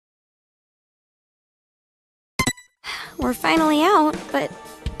we're finally out, but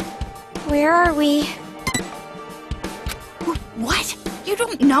where are we? What? You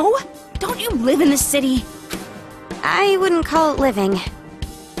don't know? Don't you live in the city? I wouldn't call it living.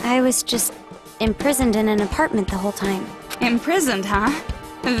 I was just imprisoned in an apartment the whole time. Imprisoned, huh?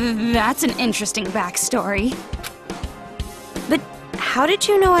 That's an interesting backstory. But how did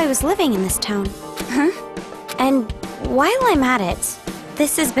you know I was living in this town? Huh? And while I'm at it,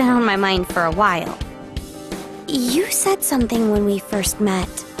 this has been on my mind for a while. You said something when we first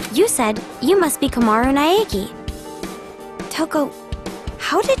met. You said you must be Komaru Naegi. Toko,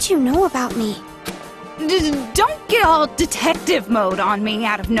 how did you know about me? Don't get all detective mode on me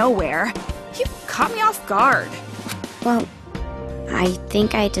out of nowhere. You caught me off guard. Well, I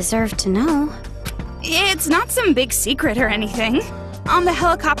think I deserve to know. It's not some big secret or anything. On the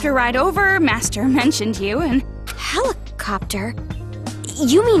helicopter ride over, Master mentioned you and... Helicopter?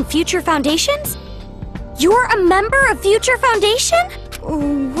 You mean Future Foundations? You're a member of Future Foundation?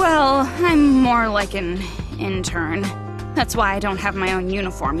 Well, I'm more like an intern. That's why I don't have my own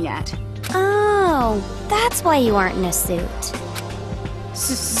uniform yet. Oh, that's why you aren't in a suit.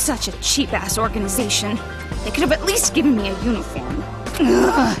 Such a cheap-ass organization. They could have at least given me a uniform.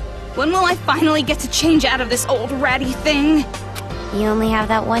 Ugh. When will I finally get to change out of this old ratty thing? You only have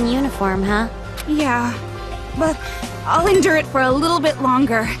that one uniform, huh? Yeah, but I'll endure it for a little bit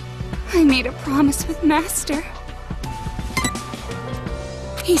longer. I made a promise with Master.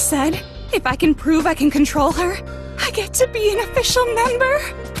 He said, if I can prove I can control her, I get to be an official member.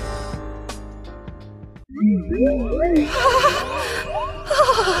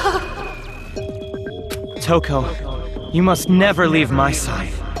 Toko, you must never leave my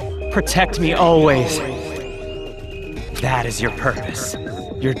side. Protect me always. That is your purpose,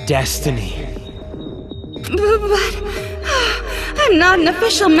 your destiny. But I'm not an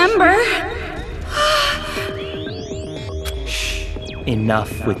official member. Shh.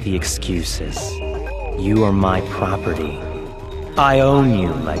 Enough with the excuses. You are my property. I own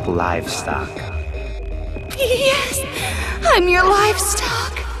you like livestock. Yes, I'm your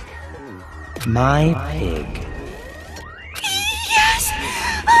livestock. My pig. Yes,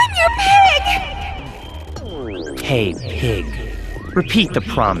 I'm your pig. Hey, pig. Repeat the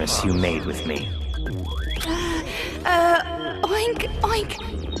promise you made with me. Oink, oink,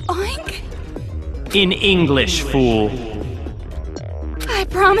 oink. In English, fool. I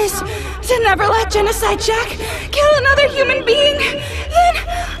promise to never let Genocide Jack kill another human being. Then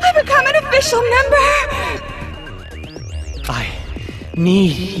I become an official member. I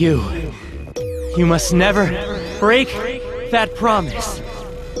need you. You must never break that promise.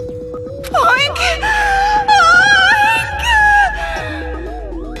 Oink!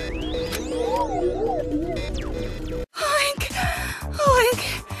 Oink! Oink!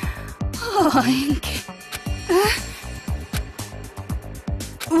 Oink! Oink!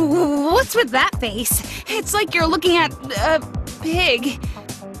 What's with that face? It's like you're looking at a pig.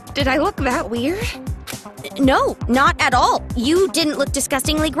 Did I look that weird? No, not at all. You didn't look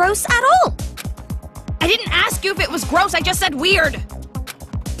disgustingly gross at all. I didn't ask you if it was gross, I just said weird.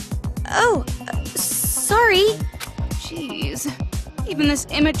 Oh, sorry. Jeez. Even this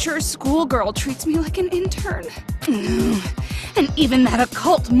immature schoolgirl treats me like an intern. And even that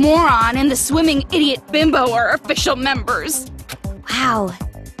occult moron and the swimming idiot bimbo are official members. Wow,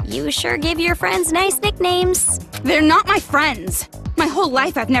 you sure give your friends nice nicknames. They're not my friends. My whole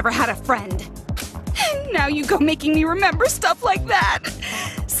life I've never had a friend. Now you go making me remember stuff like that.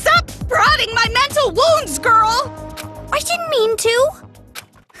 Stop prodding my mental wounds, girl! I didn't mean to.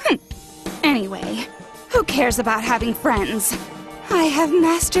 Anyway, who cares about having friends? I have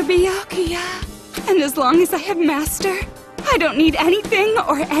Master Byakuya. And as long as I have Master, I don't need anything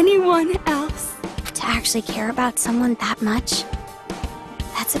or anyone else. To actually care about someone that much?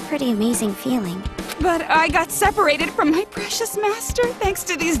 That's a pretty amazing feeling. But I got separated from my precious Master thanks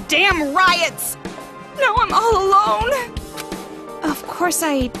to these damn riots. Now I'm all alone. Of course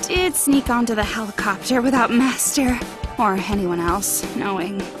I did sneak onto the helicopter without Master or anyone else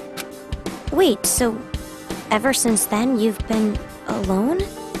knowing. Wait, so ever since then you've been alone?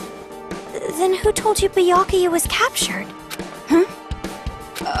 Then who told you Byakuya was captured? Huh?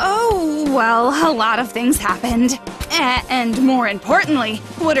 Oh, well, a lot of things happened. And more importantly,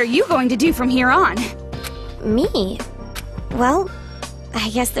 what are you going to do from here on? Me? Well, I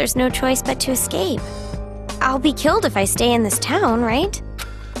guess there's no choice but to escape. I'll be killed if I stay in this town, right?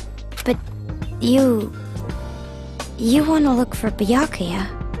 But you want to look for Byakuya,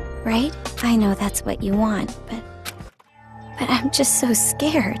 right? I know that's what you want, but I'm just so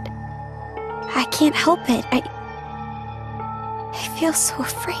scared. I can't help it. I feel so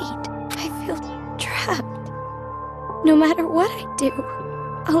afraid. I feel trapped. no matter what I do,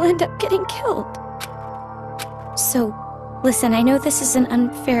 I'll end up getting killed. So, listen, I know this is an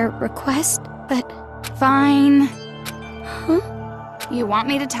unfair request, but... Fine. Huh? You want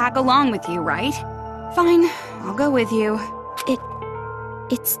me to tag along with you, right? Fine, I'll go with you.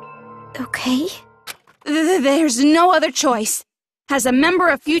 It's... okay? There's no other choice. As a member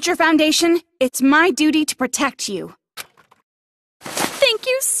of Future Foundation, it's my duty to protect you. Thank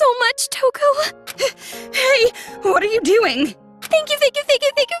you so much, Toko! Hey, what are you doing? Thank you, thank you, thank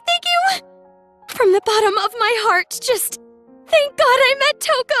you, thank you, thank you! From the bottom of my heart, just... thank God I met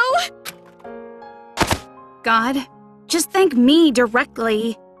Toko! God, just thank me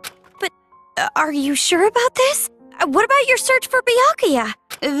directly. But, are you sure about this? What about your search for Byakuya?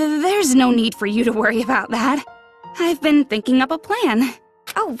 There's no need for you to worry about that. I've been thinking up a plan.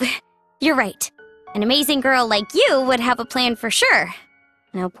 Oh, you're right. An amazing girl like you would have a plan for sure.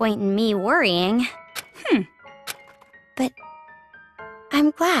 No point in me worrying. But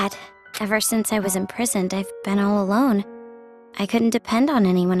I'm glad. Ever since I was imprisoned, I've been all alone. I couldn't depend on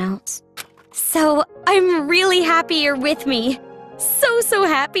anyone else. So, I'm really happy you're with me. So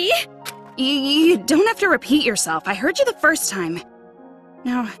happy. You don't have to repeat yourself. I heard you the first time.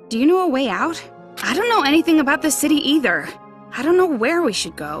 Now, do you know a way out? I don't know anything about the city either. I don't know where we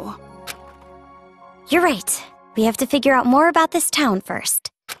should go. You're right. We have to figure out more about this town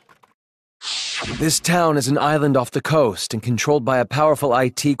first. This town is an island off the coast and controlled by a powerful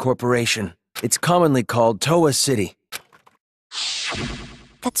IT corporation. It's commonly called Towa City.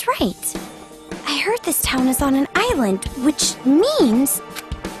 That's right. I heard this town is on an island, which means...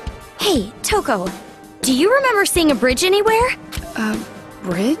 Hey, Toko, do you remember seeing a bridge anywhere?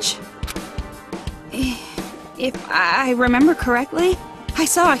 Bridge? If I remember correctly, I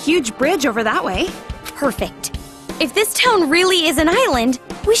saw a huge bridge over that way. Perfect. If this town really is an island,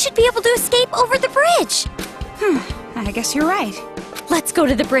 we should be able to escape over the bridge. I guess you're right. Let's go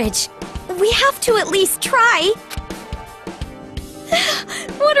to the bridge. We have to at least try.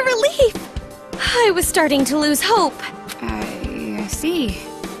 What a relief. I was starting to lose hope. I see.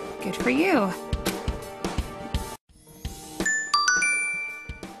 Good for you.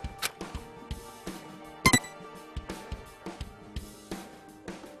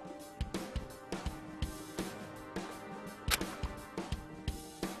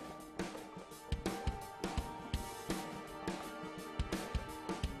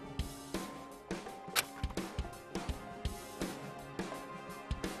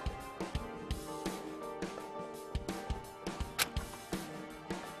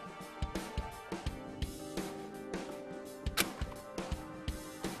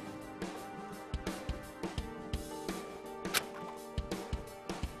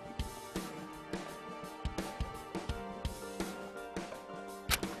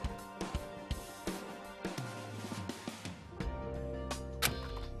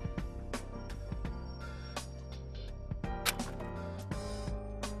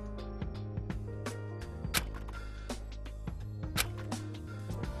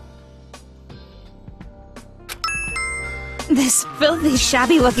 This filthy,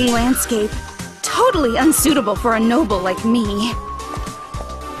 shabby-looking landscape. Totally unsuitable for a noble like me.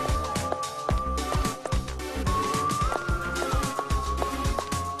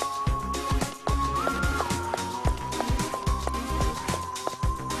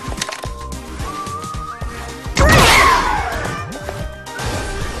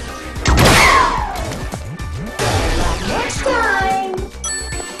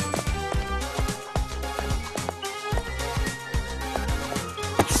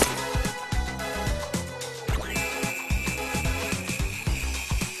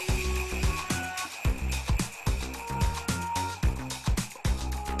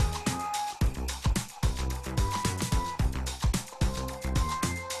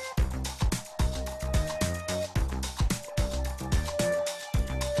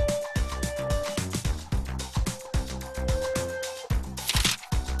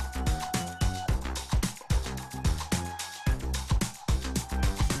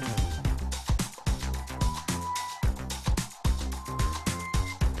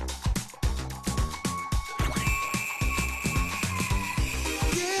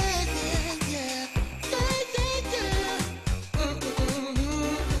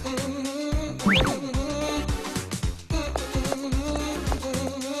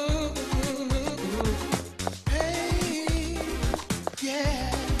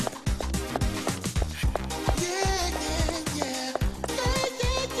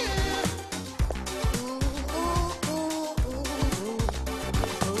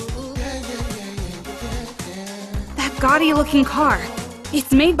 Gaudy-looking car.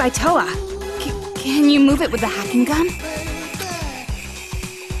 It's made by Towa. Can you move it with the hacking gun?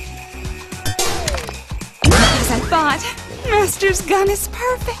 As I thought, Master's gun is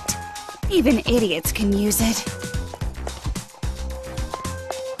perfect. Even idiots can use it.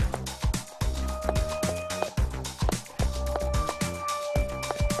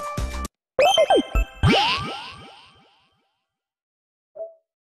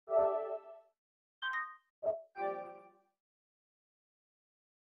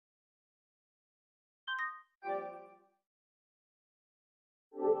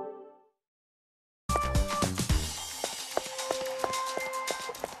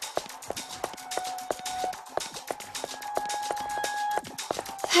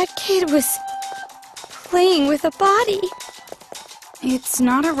 That kid was playing with a body. It's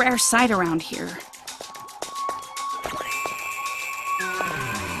not a rare sight around here.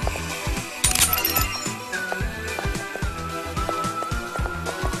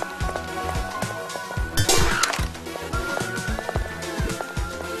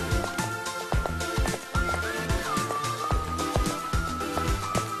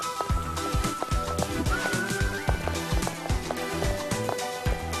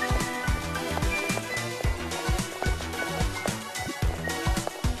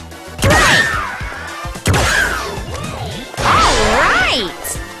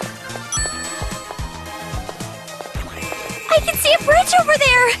 I can see a bridge over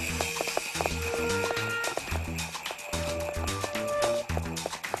there!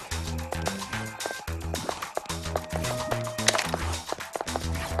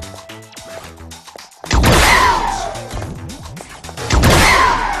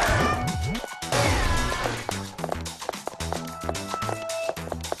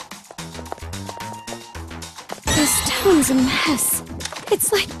 This town's a mess.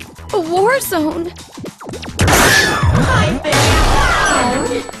 It's like a war zone. I've been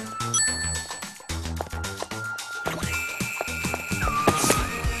found!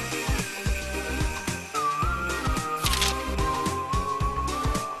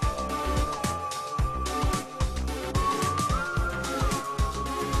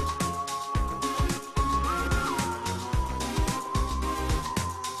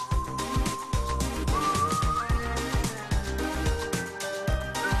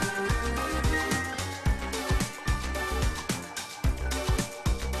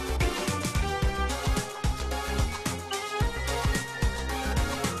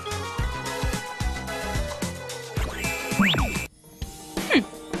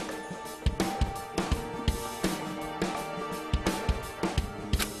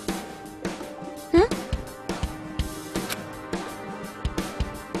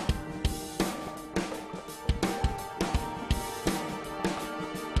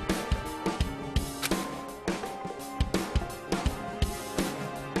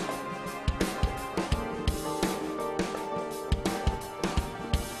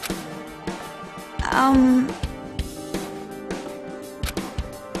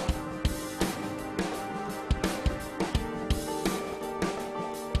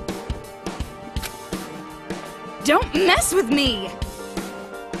 Don't mess with me!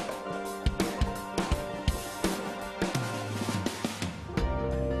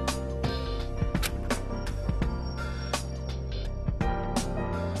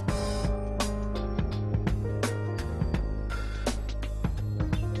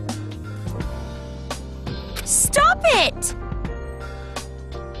 Stop it!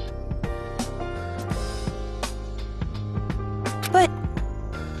 But...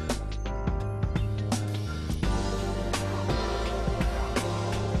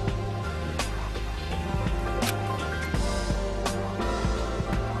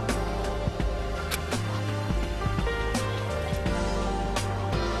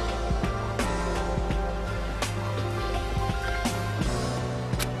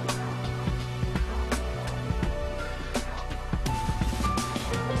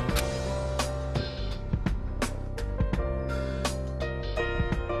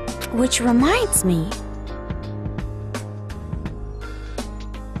 Which reminds me...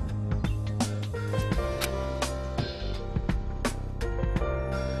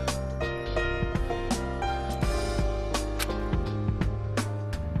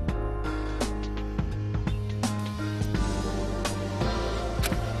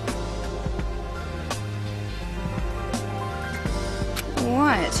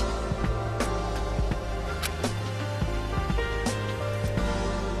 What?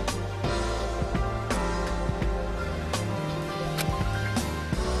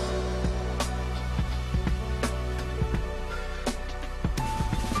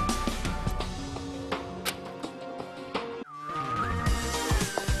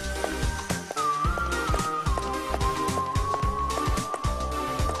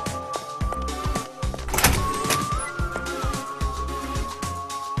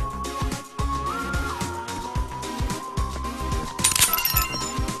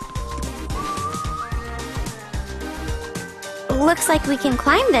 Looks like we can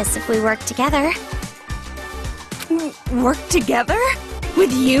climb this if we work together. Work together?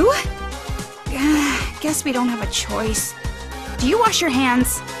 With you? Guess we don't have a choice. Do you wash your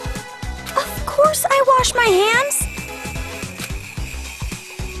hands? Of course I wash my hands!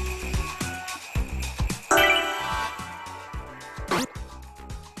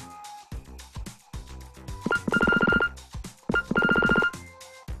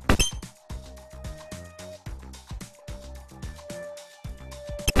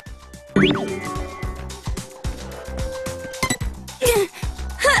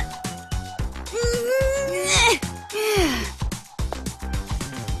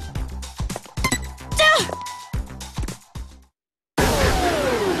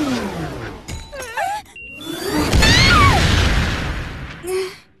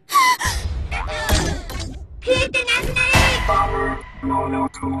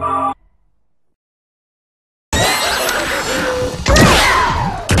 Monokuma.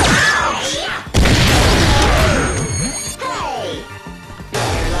 Hey!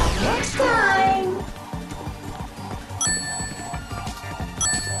 Better luck next time!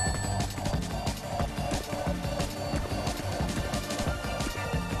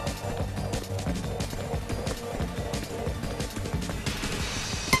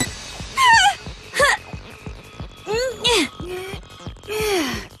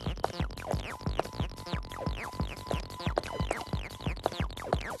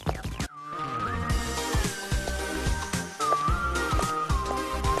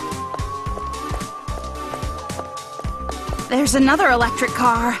 There's another electric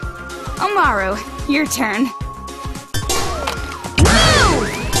car. Komaru, your turn.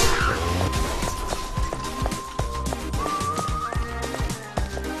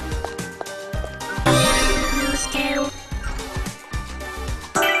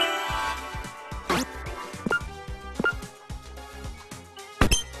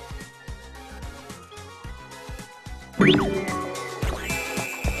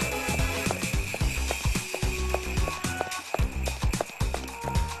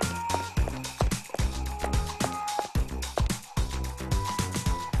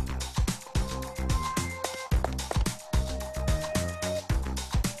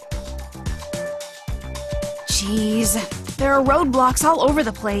 Jeez, there are roadblocks all over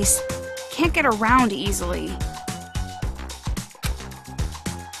the place. Can't get around easily.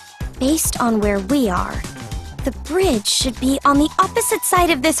 Based on where we are, the bridge should be on the opposite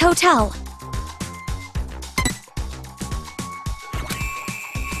side of this hotel.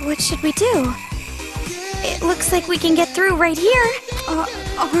 What should we do? It looks like we can get through right here.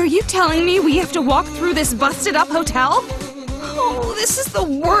 Are you telling me we have to walk through this busted-up hotel? Oh, this is the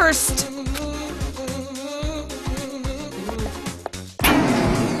worst!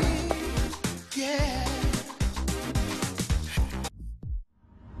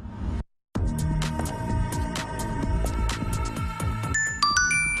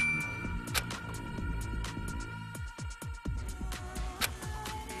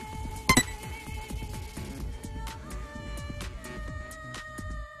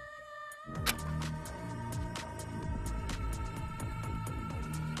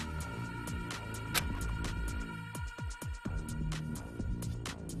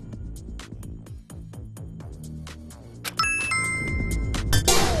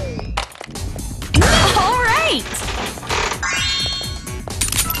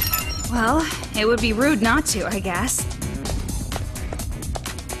 Well, it would be rude not to, I guess.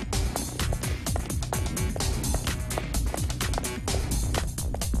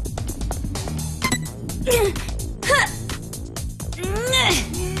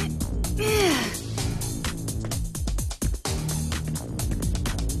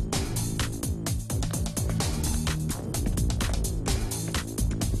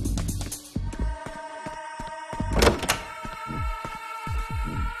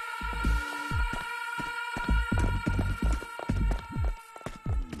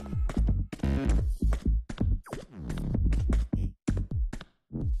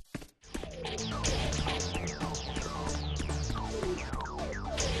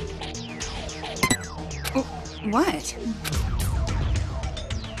 What?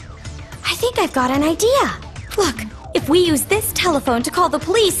 I think I've got an idea. Look, if we use this telephone to call the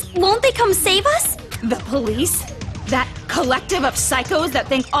police, won't they come save us? The police? That collective of psychos that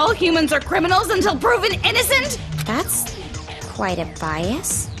think all humans are criminals until proven innocent? That's quite a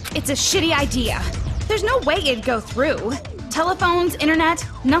bias. It's a shitty idea. There's no way it'd go through. Telephones, internet,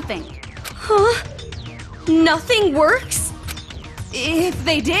 nothing. Huh? Nothing works? If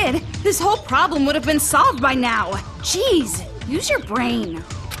they did, this whole problem would have been solved by now. Jeez, use your brain.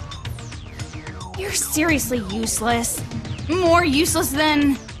 You're seriously useless. more useless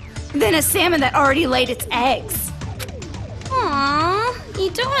than a salmon that already laid its eggs. Aw, you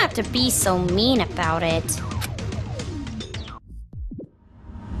don't have to be so mean about it.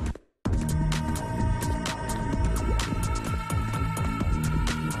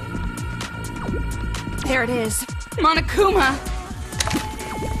 There it is. Monokuma!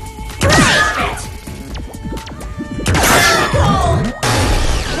 Catch!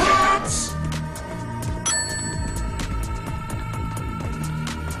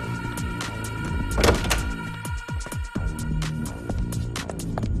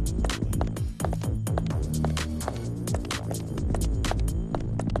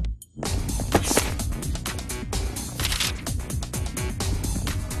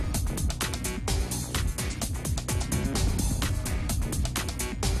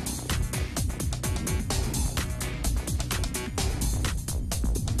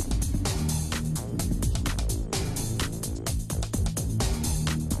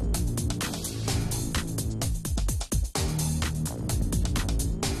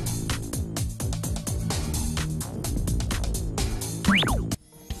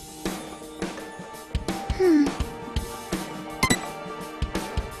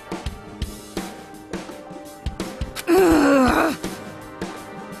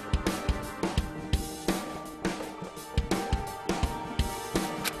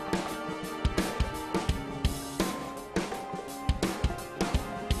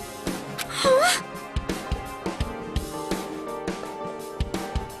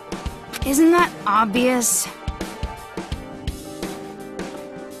 Isn't that obvious?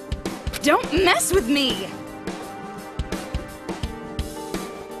 Don't mess with me!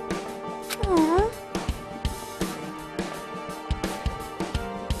 Aw.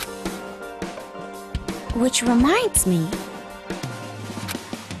 Which reminds me.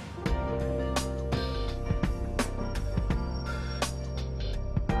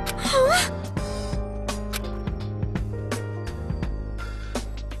 Huh?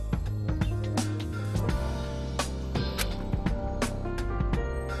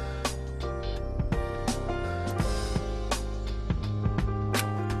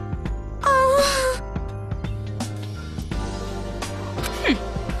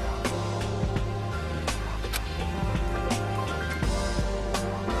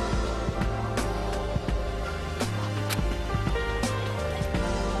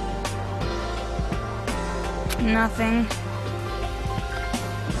 Nothing.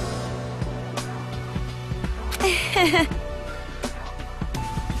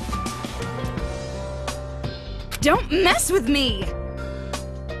 Don't mess with me!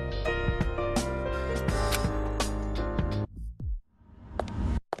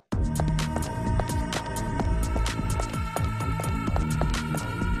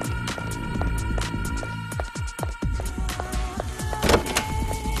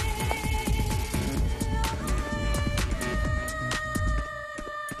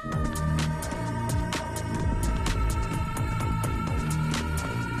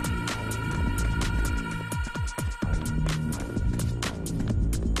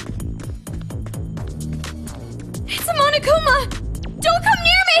 It's a Monokuma! Don't come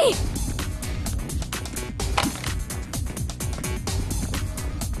near me!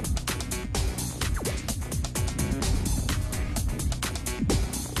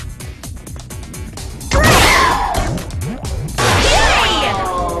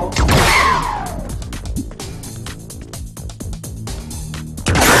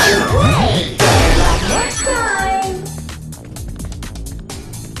 Next time!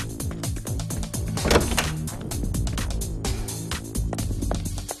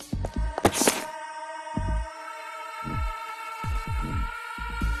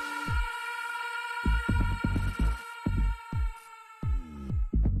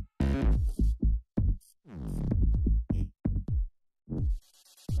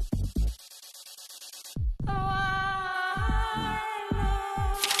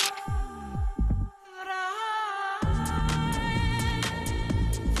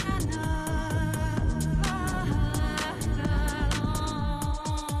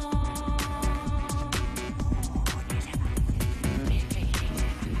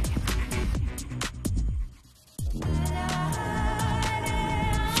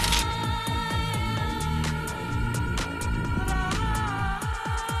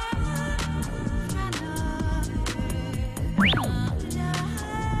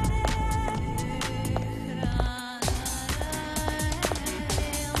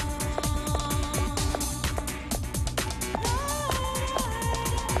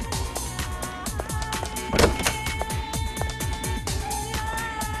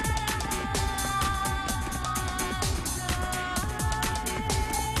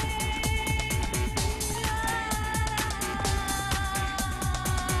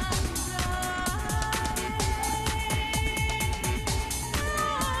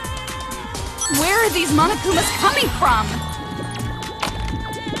 Where are these Monokumas coming from?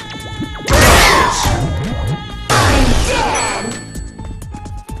 I'm dead!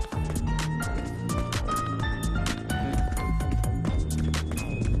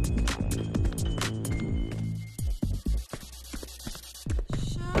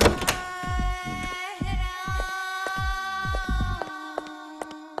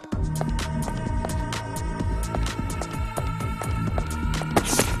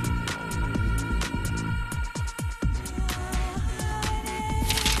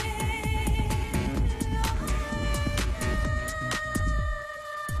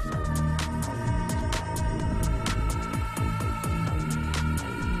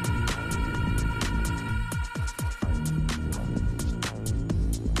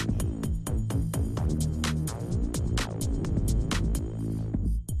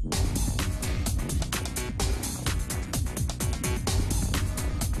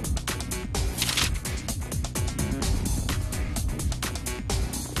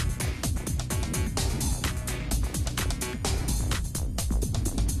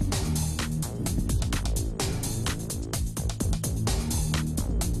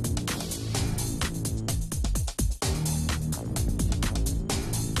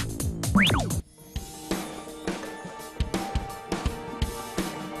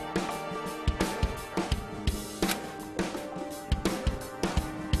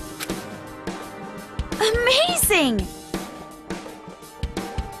 Amazing!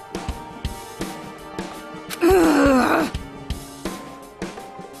 Ugh.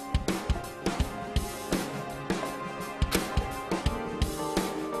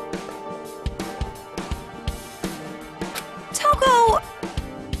 Toko!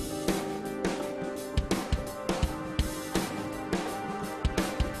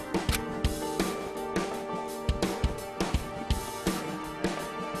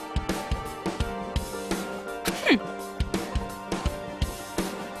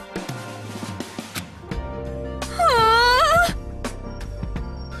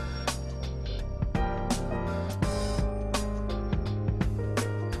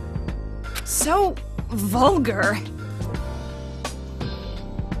 So vulgar.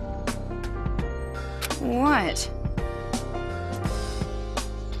 What?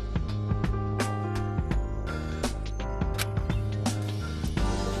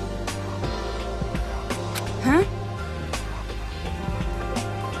 Huh?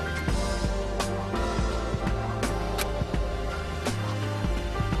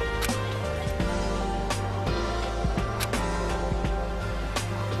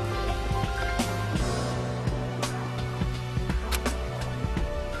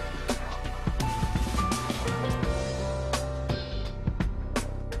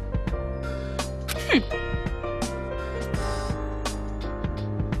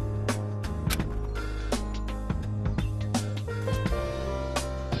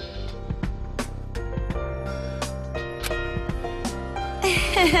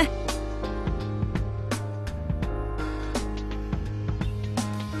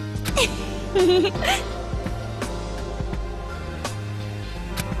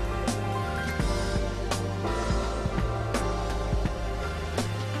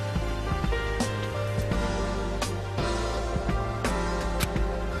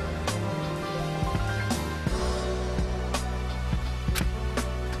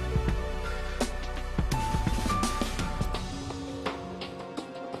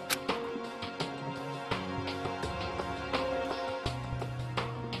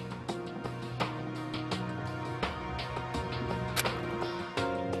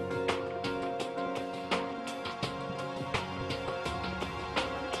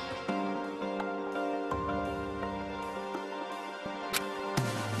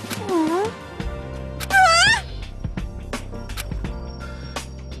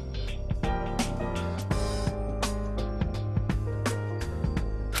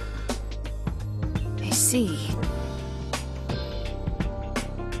 I see.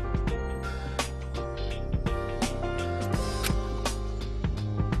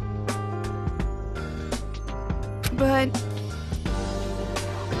 But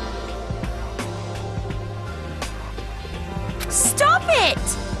Stop it!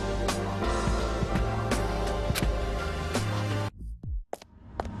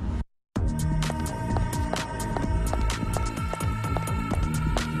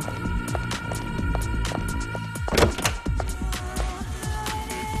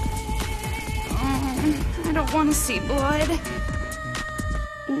 I don't want to see blood.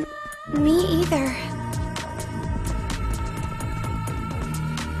 Me either.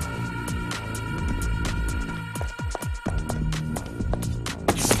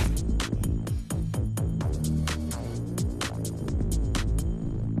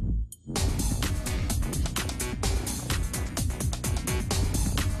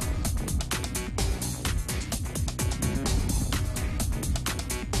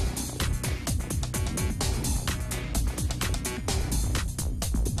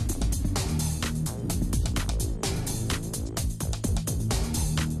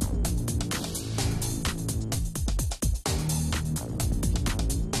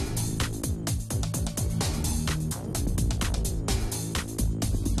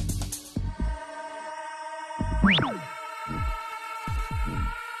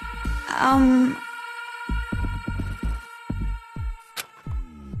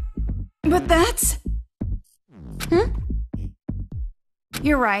 But that's...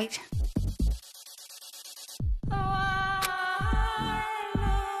 You're right.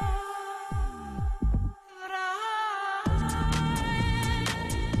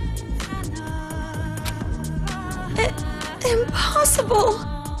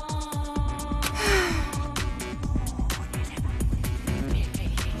 Impossible!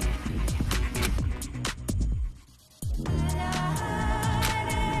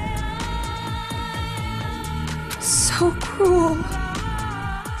 So cruel.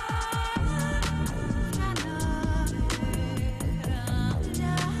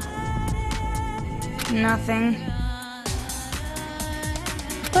 Nothing.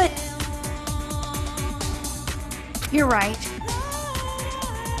 But You're right.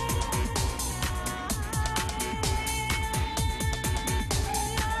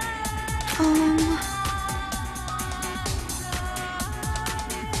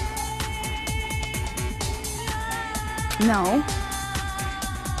 No.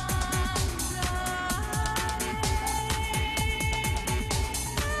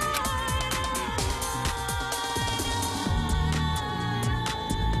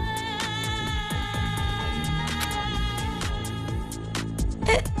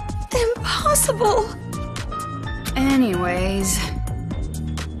 impossible! Anyways...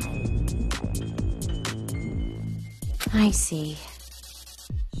 I see.